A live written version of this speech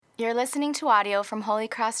You're listening to audio from Holy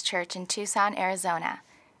Cross Church in Tucson, Arizona.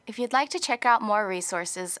 If you'd like to check out more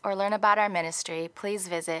resources or learn about our ministry, please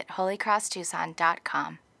visit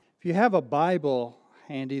holycrosstucson.com. If you have a Bible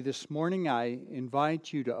handy this morning, I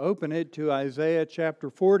invite you to open it to Isaiah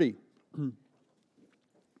chapter 40.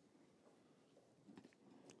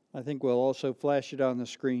 I think we'll also flash it on the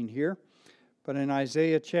screen here. But in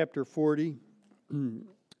Isaiah chapter 40,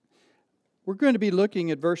 we're going to be looking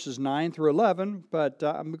at verses 9 through 11, but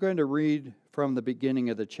I'm going to read from the beginning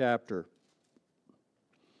of the chapter.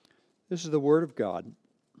 This is the Word of God.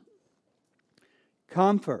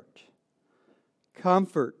 Comfort,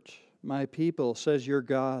 comfort my people, says your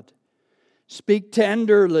God. Speak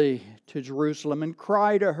tenderly to Jerusalem and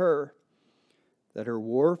cry to her that her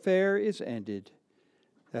warfare is ended,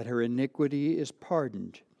 that her iniquity is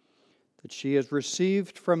pardoned, that she has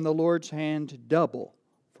received from the Lord's hand double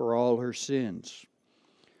for all her sins.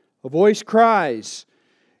 A voice cries,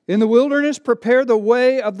 in the wilderness prepare the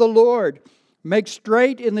way of the Lord. Make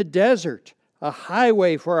straight in the desert a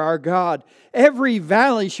highway for our God. Every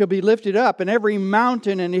valley shall be lifted up, and every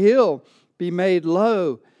mountain and hill be made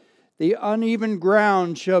low. The uneven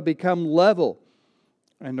ground shall become level,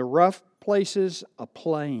 and the rough places a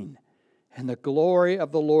plain. And the glory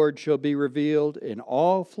of the Lord shall be revealed, and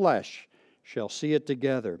all flesh shall see it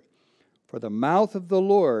together. For the mouth of the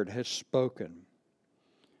Lord has spoken.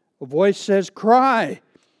 A voice says, cry.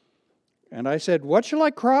 And I said, what shall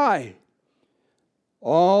I cry?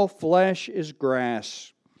 All flesh is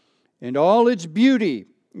grass, and all its beauty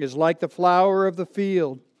is like the flower of the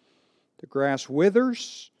field. The grass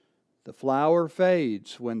withers, the flower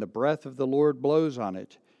fades when the breath of the Lord blows on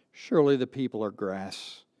it. Surely the people are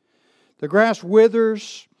grass. The grass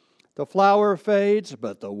withers, the flower fades,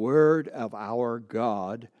 but the word of our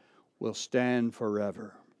God will stand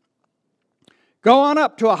forever. Go on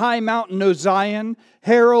up to a high mountain, O Zion,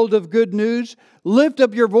 herald of good news. Lift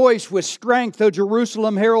up your voice with strength, O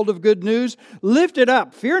Jerusalem, herald of good news. Lift it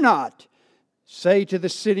up, fear not. Say to the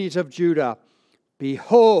cities of Judah,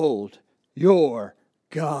 behold your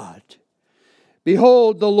God.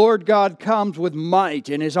 Behold, the Lord God comes with might,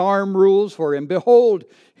 and His arm rules for Him. Behold,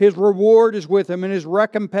 His reward is with Him, and His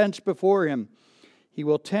recompense before Him. He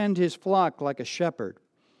will tend His flock like a shepherd.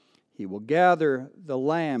 He will gather the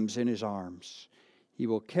lambs in His arms. He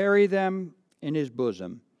will carry them in His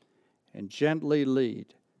bosom and gently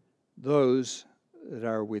lead those that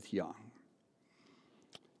are with young.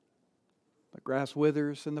 The grass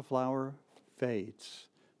withers and the flower fades,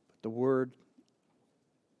 but the word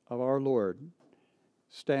of our Lord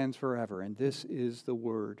stands forever. And this is the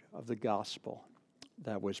word of the gospel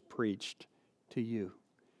that was preached to you.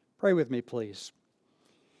 Pray with me, please.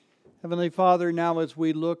 Heavenly Father, now as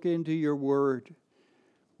we look into your word,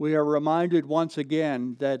 we are reminded once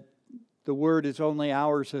again that the word is only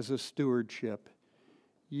ours as a stewardship.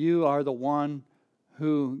 You are the one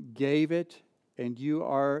who gave it, and you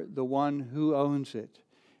are the one who owns it.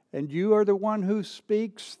 And you are the one who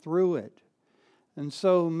speaks through it. And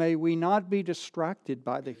so may we not be distracted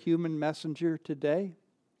by the human messenger today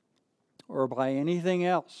or by anything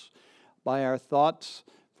else, by our thoughts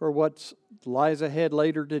for what lies ahead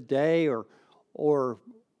later today or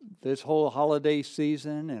this whole holiday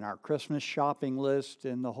season and our Christmas shopping list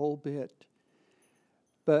and the whole bit.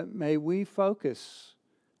 But may we focus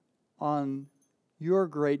on your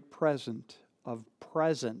great present of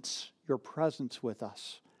presence, your presence with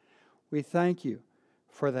us. We thank you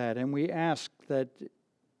for that, and we ask that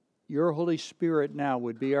your Holy Spirit now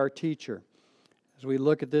would be our teacher as we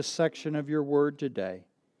look at this section of your word today.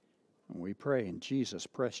 And we pray in Jesus'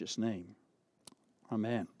 precious name.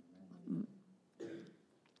 Amen.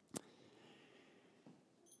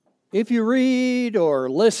 If you read or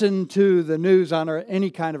listen to the news on any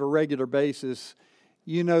kind of a regular basis,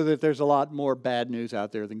 you know that there's a lot more bad news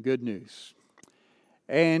out there than good news.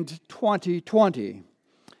 And 2020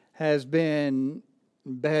 has been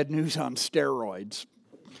bad news on steroids.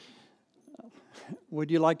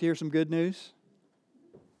 Would you like to hear some good news?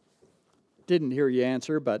 Didn't hear you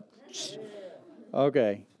answer, but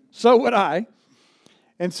okay. So would I.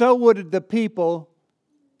 And so would the people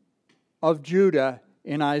of Judah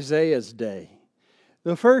in Isaiah's day.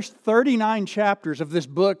 The first 39 chapters of this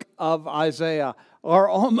book of Isaiah are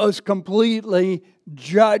almost completely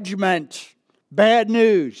judgment. Bad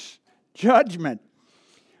news. Judgment.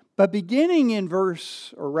 But beginning in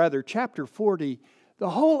chapter 40, the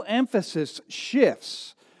whole emphasis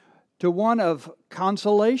shifts to one of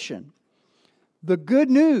consolation. The good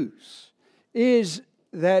news is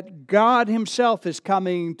that God Himself is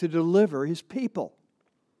coming to deliver His people.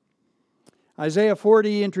 Isaiah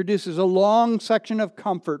 40 introduces a long section of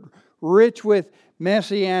comfort rich with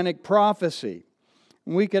messianic prophecy.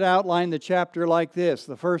 And we could outline the chapter like this.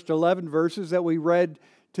 The first 11 verses that we read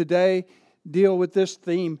today deal with this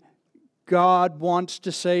theme. God wants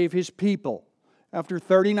to save His people. After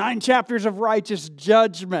 39 chapters of righteous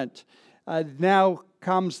judgment, now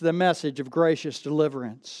comes the message of gracious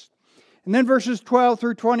deliverance. And then verses 12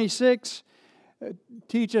 through 26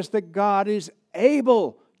 teach us that God is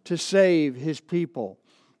able to save His people.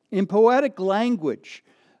 In poetic language,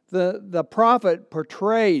 the prophet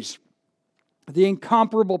portrays the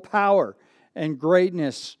incomparable power and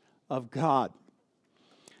greatness of God.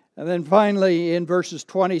 And then finally, in verses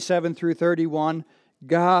 27 through 31,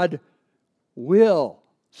 God will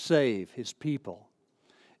save His people.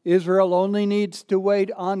 Israel only needs to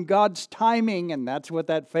wait on God's timing, and that's what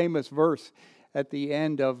that famous verse at the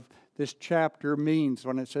end of this chapter means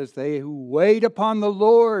when it says, "They who wait upon the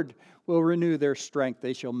Lord will renew their strength.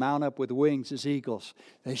 They shall mount up with wings as eagles.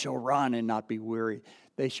 They shall run and not be weary.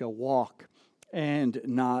 They shall walk and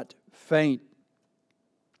not faint."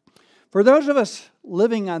 For those of us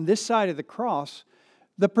living on this side of the cross,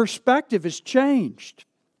 the perspective has changed.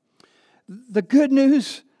 The good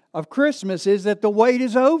news of Christmas is that the wait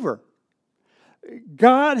is over.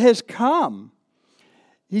 God has come.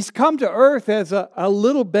 He's come to earth as a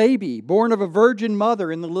little baby born of a virgin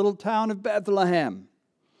mother in the little town of Bethlehem.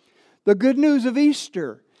 The good news of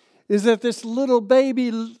Easter is that this little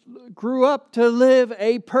baby grew up to live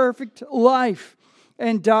a perfect life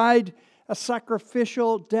and died a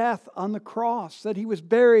sacrificial death on the cross, that He was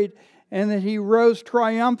buried and that He rose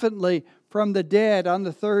triumphantly from the dead on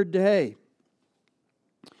the third day.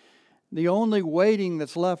 The only waiting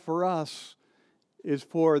that's left for us is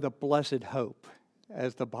for the blessed hope,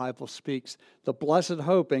 as the Bible speaks, the blessed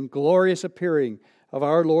hope and glorious appearing of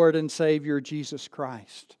our Lord and Savior Jesus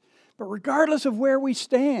Christ. But regardless of where we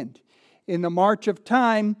stand in the march of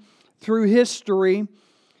time through history,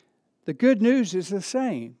 the good news is the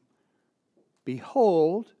same.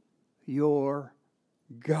 Behold your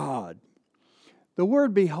God. The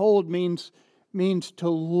word behold means to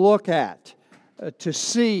look at, to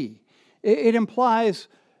see. It implies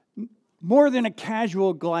more than a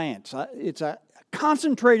casual glance. It's a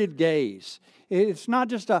concentrated gaze. It's not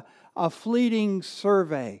just a fleeting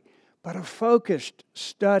survey, but a focused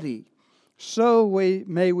study. So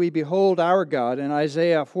may we behold our God in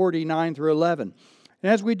Isaiah 49 through 11.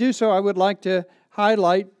 And as we do so, I would like to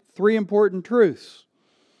highlight 3 important truths.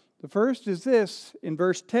 The first is this. In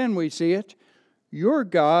verse 10 we see it. Your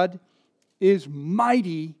God is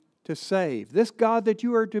mighty to save. This God that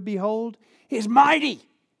you are to behold is mighty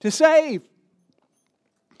to save.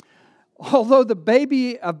 Although the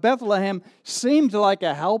baby of Bethlehem seemed like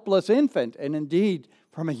a helpless infant, and indeed,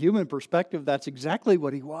 from a human perspective, that's exactly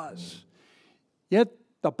what he was. Yet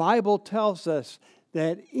the Bible tells us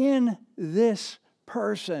that in this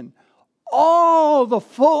person, all the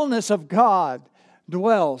fullness of God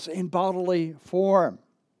dwells in bodily form.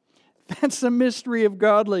 That's the mystery of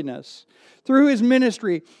godliness. Through His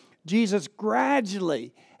ministry, Jesus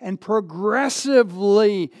gradually and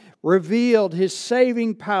progressively revealed His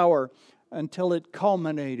saving power until it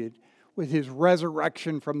culminated with His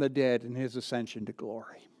resurrection from the dead and His ascension to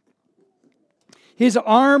glory. His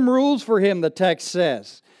arm rules for Him, the text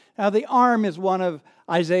says. Now, the arm is one of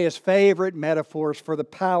Isaiah's favorite metaphors for the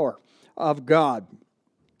power of God.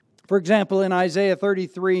 For example, in Isaiah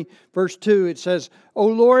 33, verse 2, it says, "O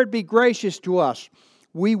Lord, be gracious to us.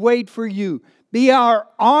 We wait for you. Be our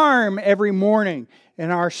arm every morning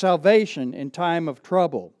and our salvation in time of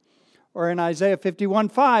trouble." Or in Isaiah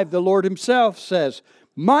 51:5, the Lord Himself says,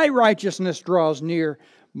 "My righteousness draws near.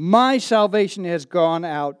 My salvation has gone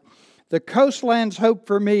out. The coastlands hope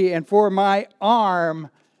for me, and for my arm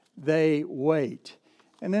they wait."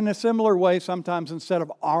 And in a similar way, sometimes instead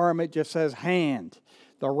of arm, it just says hand.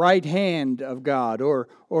 The right hand of God, or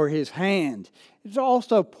His hand. It's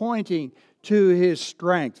also pointing to His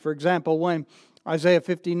strength. For example, when Isaiah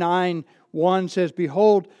 59:1 says,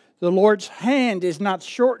 "Behold, the Lord's hand is not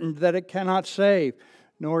shortened that it cannot save,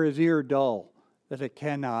 nor His ear dull that it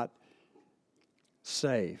cannot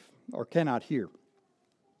save," or cannot hear.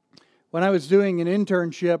 When I was doing an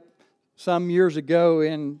internship some years ago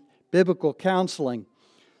in biblical counseling,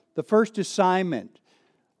 the first assignment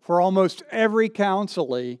for almost every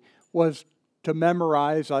counselee was to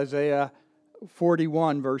memorize Isaiah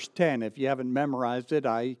 41, verse 10. If you haven't memorized it,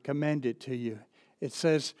 I commend it to you. It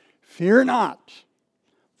says, "Fear not,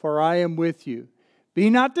 for I am with you. Be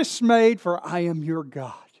not dismayed, for I am your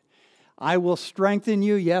God. I will strengthen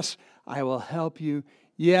you. Yes, I will help you.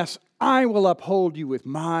 Yes, I will uphold you with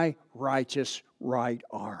my righteous right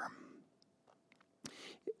arm."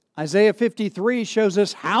 Isaiah 53 shows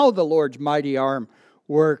us how the Lord's mighty arm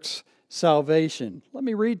works salvation. Let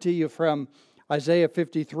me read to you from Isaiah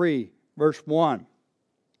 53, verse 1.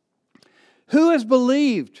 Who has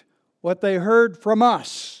believed what they heard from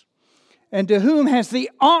us? And to whom has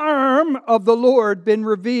the arm of the Lord been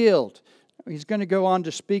revealed? He's going to go on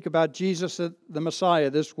to speak about Jesus, the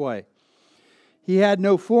Messiah, this way. He had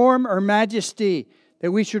no form or majesty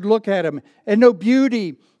that we should look at him, and no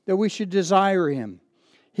beauty that we should desire him.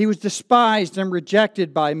 He was despised and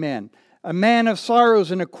rejected by men, a man of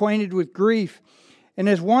sorrows and acquainted with grief. And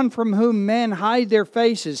as one from whom men hide their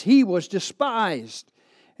faces, he was despised,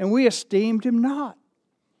 and we esteemed him not.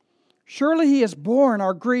 Surely he has borne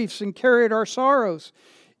our griefs and carried our sorrows.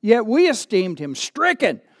 Yet we esteemed him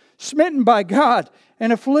stricken, smitten by God,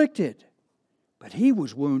 and afflicted. But he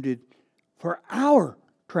was wounded for our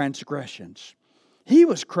transgressions. He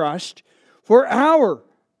was crushed for our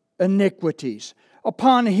iniquities.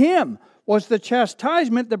 Upon him was the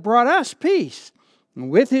chastisement that brought us peace.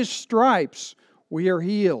 And with his stripes we are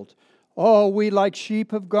healed. All we like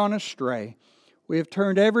sheep have gone astray. We have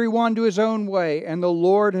turned every one to his own way, and the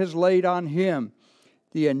Lord has laid on him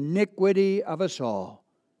the iniquity of us all.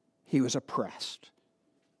 He was oppressed.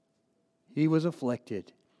 He was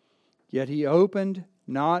afflicted. Yet he opened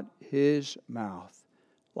not his mouth.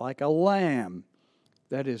 Like a lamb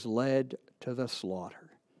that is led to the slaughter,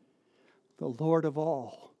 the Lord of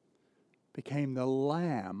all became the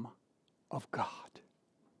Lamb of God.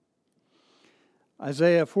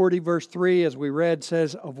 Isaiah 40 verse 3, as we read,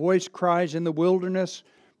 says, a voice cries in the wilderness,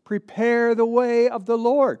 prepare the way of the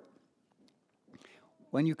Lord.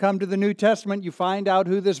 When you come to the New Testament, you find out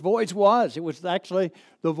who this voice was. It was actually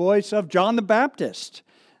the voice of John the Baptist,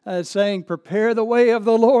 saying, prepare the way of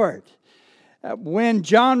the Lord. When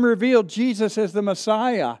John revealed Jesus as the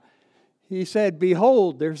Messiah, he said,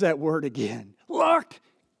 behold, there's that word again. Look,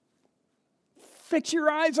 fix your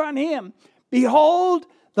eyes on him. Behold,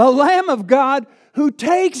 the Lamb of God who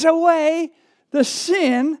takes away the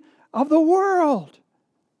sin of the world.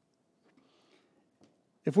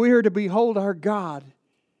 If we are to behold our God,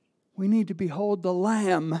 we need to behold the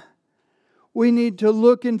Lamb. We need to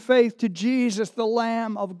look in faith to Jesus, the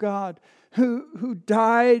Lamb of God, who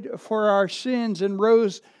died for our sins and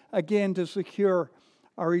rose again to secure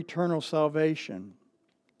our eternal salvation.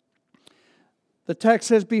 The text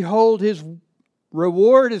says, behold, his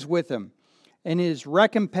reward is with him, and his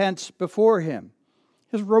recompense before him.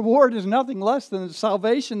 His reward is nothing less than the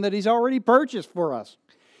salvation that he's already purchased for us.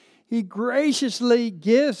 He graciously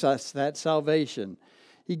gives us that salvation.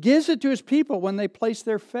 He gives it to his people when they place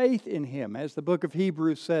their faith in him, as the book of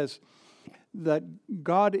Hebrews says, that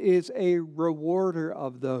God is a rewarder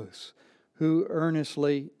of those who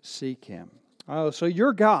earnestly seek him. Oh, so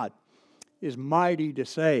your God is mighty to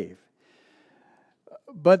save.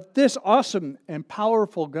 But this awesome and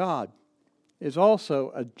powerful God is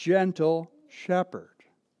also a gentle shepherd.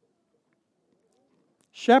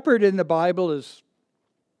 Shepherd in the Bible is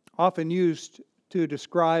often used to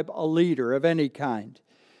describe a leader of any kind.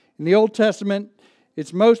 In the Old Testament,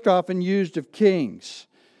 it's most often used of kings.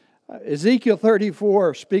 Ezekiel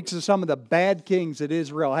 34 speaks of some of the bad kings that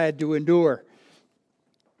Israel had to endure.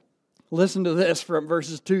 Listen to this from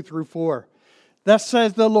verses 2 through 4. Thus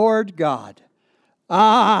says the Lord God,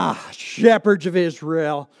 shepherds of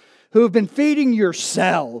Israel, who have been feeding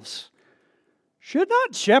yourselves. Should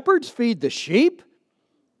not shepherds feed the sheep?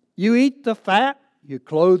 You eat the fat, you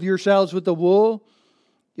clothe yourselves with the wool,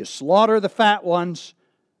 you slaughter the fat ones,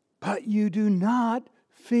 but you do not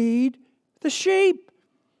feed the sheep.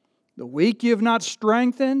 The weak you have not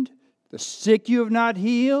strengthened, the sick you have not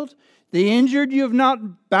healed, the injured you have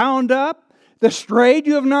not bound up, the strayed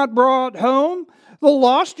you have not brought home, the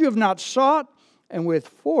lost you have not sought, and with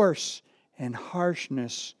force and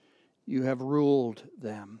harshness you have ruled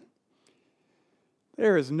them.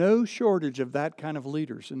 There is no shortage of that kind of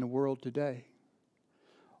leaders in the world today.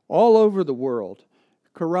 All over the world,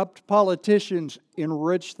 corrupt politicians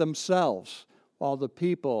enrich themselves while the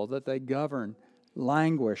people that they govern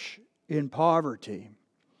languish in poverty.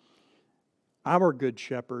 Our good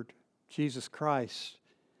shepherd, Jesus Christ,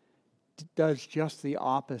 does just the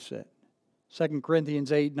opposite. 2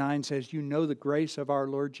 Corinthians 8:9 says, you know the grace of our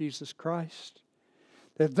Lord Jesus Christ,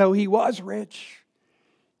 that though he was rich,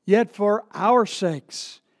 yet for our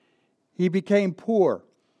sakes he became poor,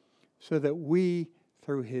 so that we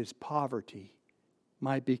through his poverty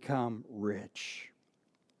might become rich.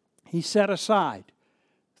 He set aside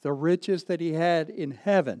the riches that he had in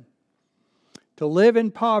heaven to live in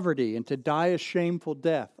poverty and to die a shameful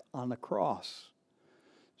death on the cross,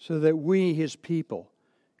 so that we, his people,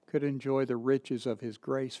 could enjoy the riches of his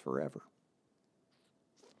grace forever.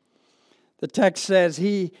 The text says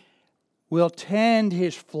he will tend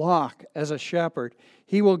his flock as a shepherd.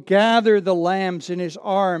 He will gather the lambs in his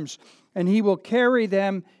arms, and he will carry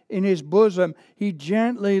them in his bosom. He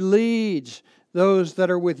gently leads those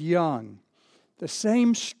that are with young. The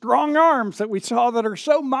same strong arms that we saw that are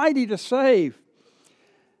so mighty to save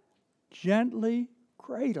gently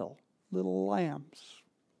cradle little lambs.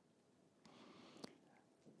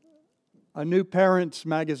 A New Parents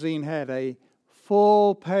magazine had a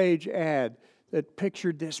full-page ad that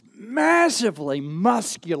pictured this massively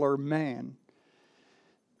muscular man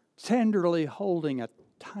tenderly holding a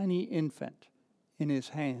tiny infant in his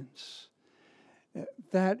hands.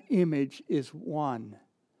 That image is one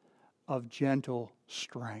of gentle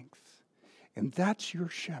strength. And that's your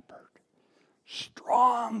shepherd.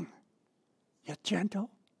 Strong, yet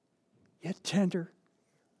gentle, yet tender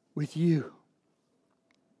with you.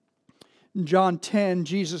 In John 10,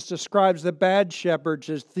 Jesus describes the bad shepherds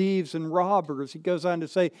as thieves and robbers. He goes on to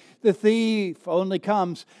say, the thief only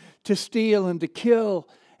comes to steal and to kill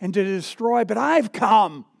and to destroy, but I've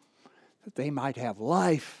come that they might have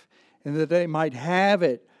life and that they might have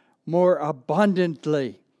it more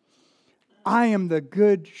abundantly. I am the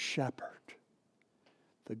good shepherd.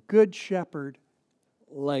 The good shepherd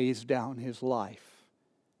lays down his life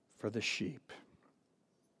for the sheep.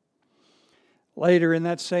 Later in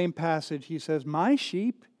that same passage, he says, my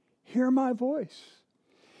sheep hear my voice,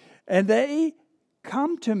 and they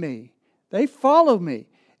come to me. They follow me,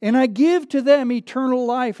 and I give to them eternal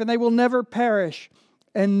life, and they will never perish,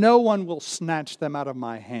 and no one will snatch them out of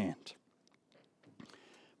my hand.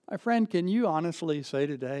 My friend, can you honestly say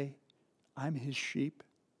today, I'm his sheep?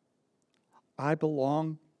 I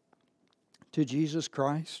belong to Jesus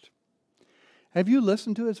Christ? Have you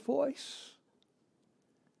listened to his voice?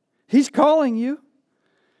 He's calling you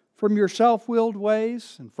from your self-willed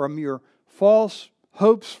ways and from your false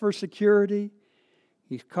hopes for security.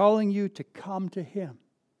 He's calling you to come to him.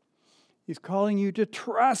 He's calling you to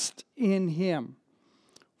trust in him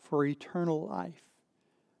for eternal life,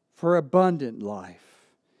 for abundant life.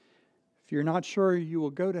 If you're not sure you will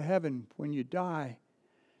go to heaven when you die,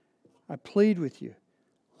 I plead with you,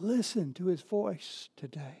 listen to his voice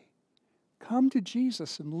today. Come to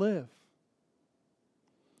Jesus and live.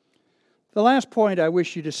 The last point I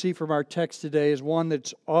wish you to see from our text today is one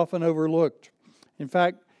that's often overlooked. In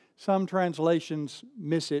fact, some translations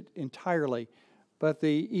miss it entirely, but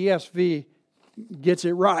the ESV gets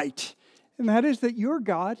it right. And that is that your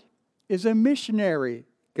God is a missionary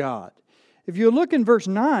God. If you look in verse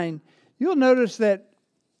 9, you'll notice that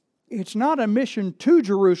it's not a mission to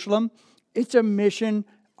Jerusalem, it's a mission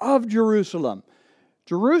of Jerusalem.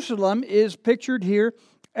 Jerusalem is pictured here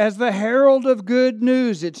as the herald of good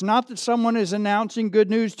news. It's not that someone is announcing good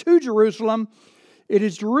news to Jerusalem. It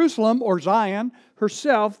is Jerusalem, or Zion,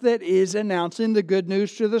 herself that is announcing the good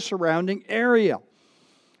news to the surrounding area.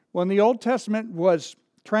 When the Old Testament was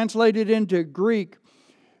translated into Greek,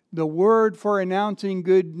 the word for announcing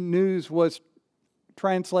good news was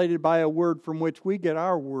translated by a word from which we get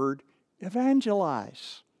our word,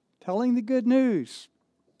 evangelize, telling the good news.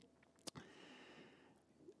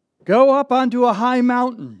 Go up onto a high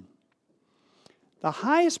mountain. The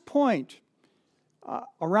highest point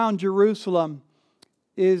around Jerusalem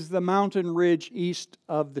is the mountain ridge east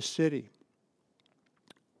of the city.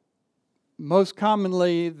 Most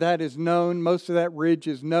commonly that is known, most of that ridge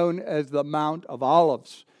is known as the Mount of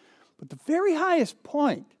Olives. But the very highest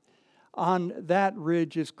point on that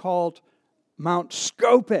ridge is called Mount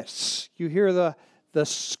Scopus. You hear the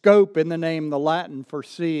scope in the name, the Latin for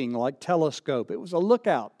seeing, like telescope. It was a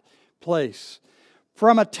lookout place.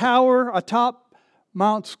 From a tower atop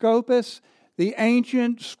Mount Scopus, the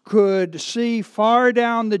ancients could see far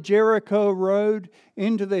down the Jericho road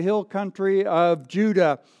into the hill country of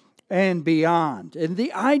Judah and beyond. And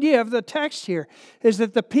the idea of the text here is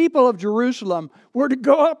that the people of Jerusalem were to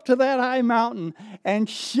go up to that high mountain and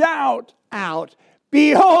shout out,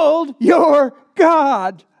 "Behold your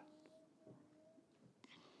God!"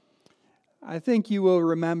 I think you will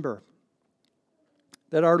remember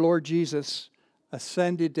that our Lord Jesus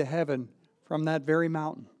ascended to heaven from that very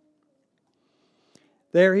mountain.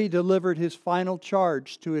 There he delivered his final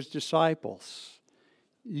charge to his disciples.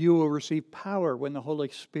 You will receive power when the Holy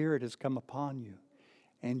Spirit has come upon you,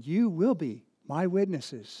 and you will be my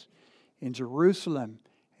witnesses in Jerusalem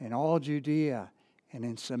and all Judea and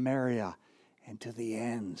in Samaria and to the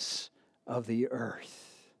ends of the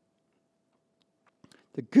earth.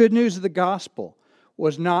 The good news of the gospel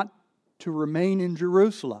was not to remain in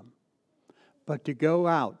Jerusalem, but to go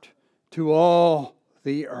out to all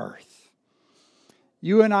the earth.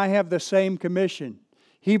 You and I have the same commission.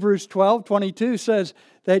 Hebrews 12:22 says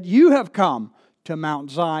that you have come to Mount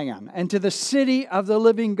Zion and to the city of the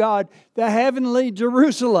living God, the heavenly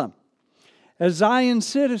Jerusalem. As Zion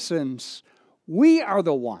citizens, we are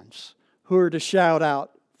the ones who are to shout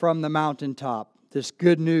out from the mountaintop this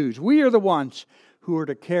good news. We are the ones who are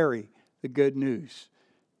to carry the good news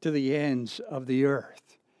to the ends of the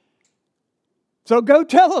earth. So go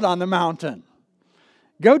tell it on the mountain.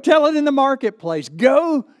 Go tell it in the marketplace.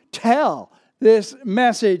 Go tell this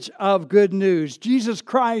message of good news. Jesus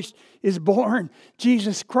Christ is born.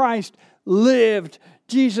 Jesus Christ lived.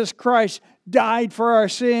 Jesus Christ died for our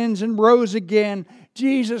sins and rose again.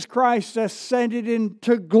 Jesus Christ ascended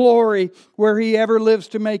into glory where He ever lives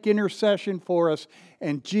to make intercession for us.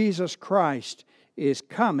 And Jesus Christ is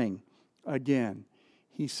coming again.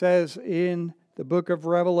 He says in the book of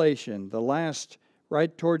Revelation, the last,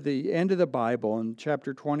 right toward the end of the Bible in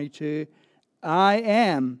chapter 22, I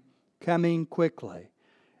am coming quickly,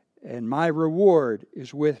 and my reward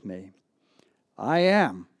is with me. I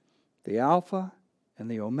am the Alpha and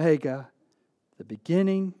the Omega, the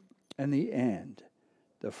beginning and the end,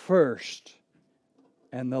 the first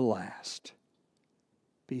and the last.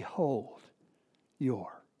 Behold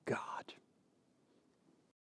your God.